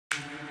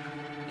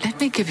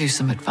me give you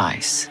some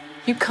advice.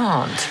 You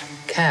can't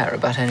care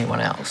about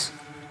anyone else.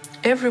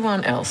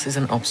 Everyone else is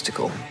an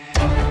obstacle.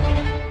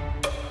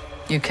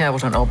 You care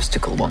what an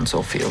obstacle wants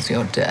or feels,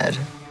 you're dead.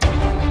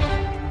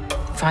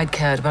 If I'd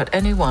cared about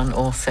anyone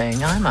or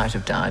thing, I might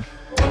have died.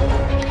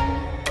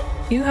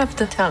 You have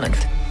the talent.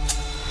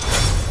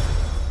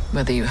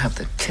 Whether you have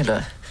the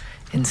killer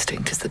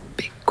instinct is the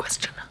big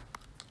question.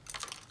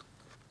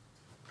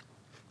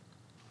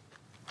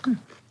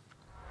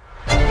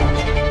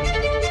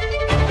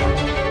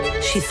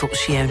 She thought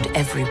she owned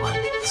everyone.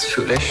 It's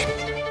foolish.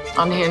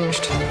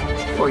 Unhinged.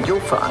 Well,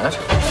 you're fired.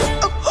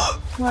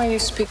 Why are you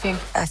speaking?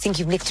 I think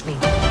you've nicked me.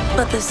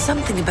 But there's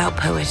something about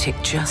poetic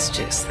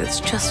justice that's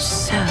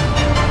just so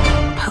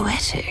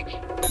poetic.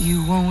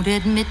 You won't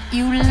admit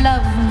you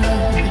love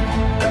me,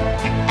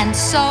 and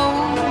so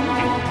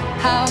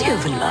how Do you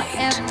have a light?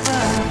 ever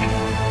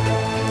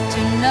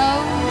to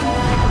know?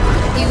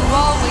 You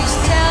always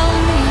tell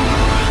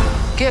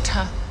me. Get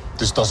her.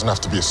 This doesn't have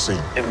to be a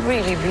scene. It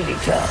really, really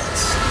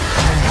does.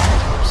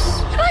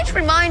 I'd like to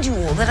remind you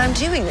all that I'm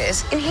doing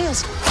this in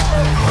heels.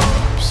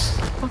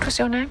 What was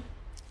your name?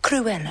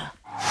 Cruella.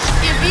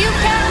 If you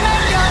can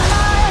make your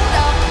mind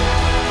up,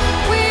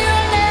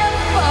 we'll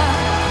never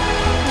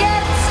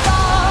get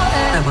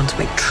started. I want to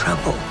make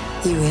trouble.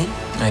 You in?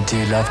 I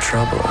do love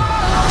trouble.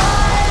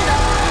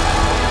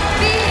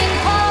 Being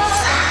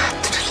hard.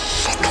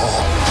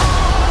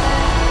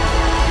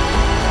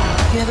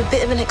 You have a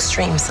bit of an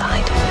extreme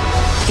side.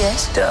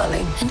 Yes,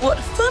 darling. And what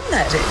fun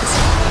that is.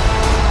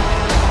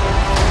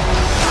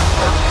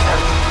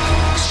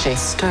 She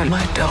stole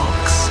my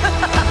dogs.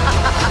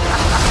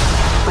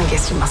 I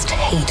guess you must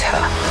hate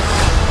her.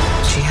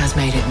 She has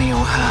made it me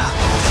or her.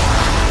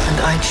 And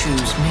I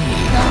choose me.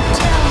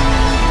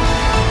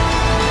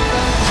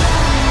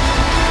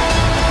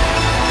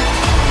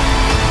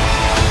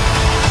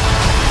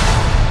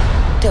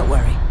 Don't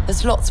worry.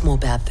 There's lots more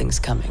bad things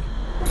coming.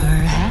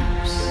 Perhaps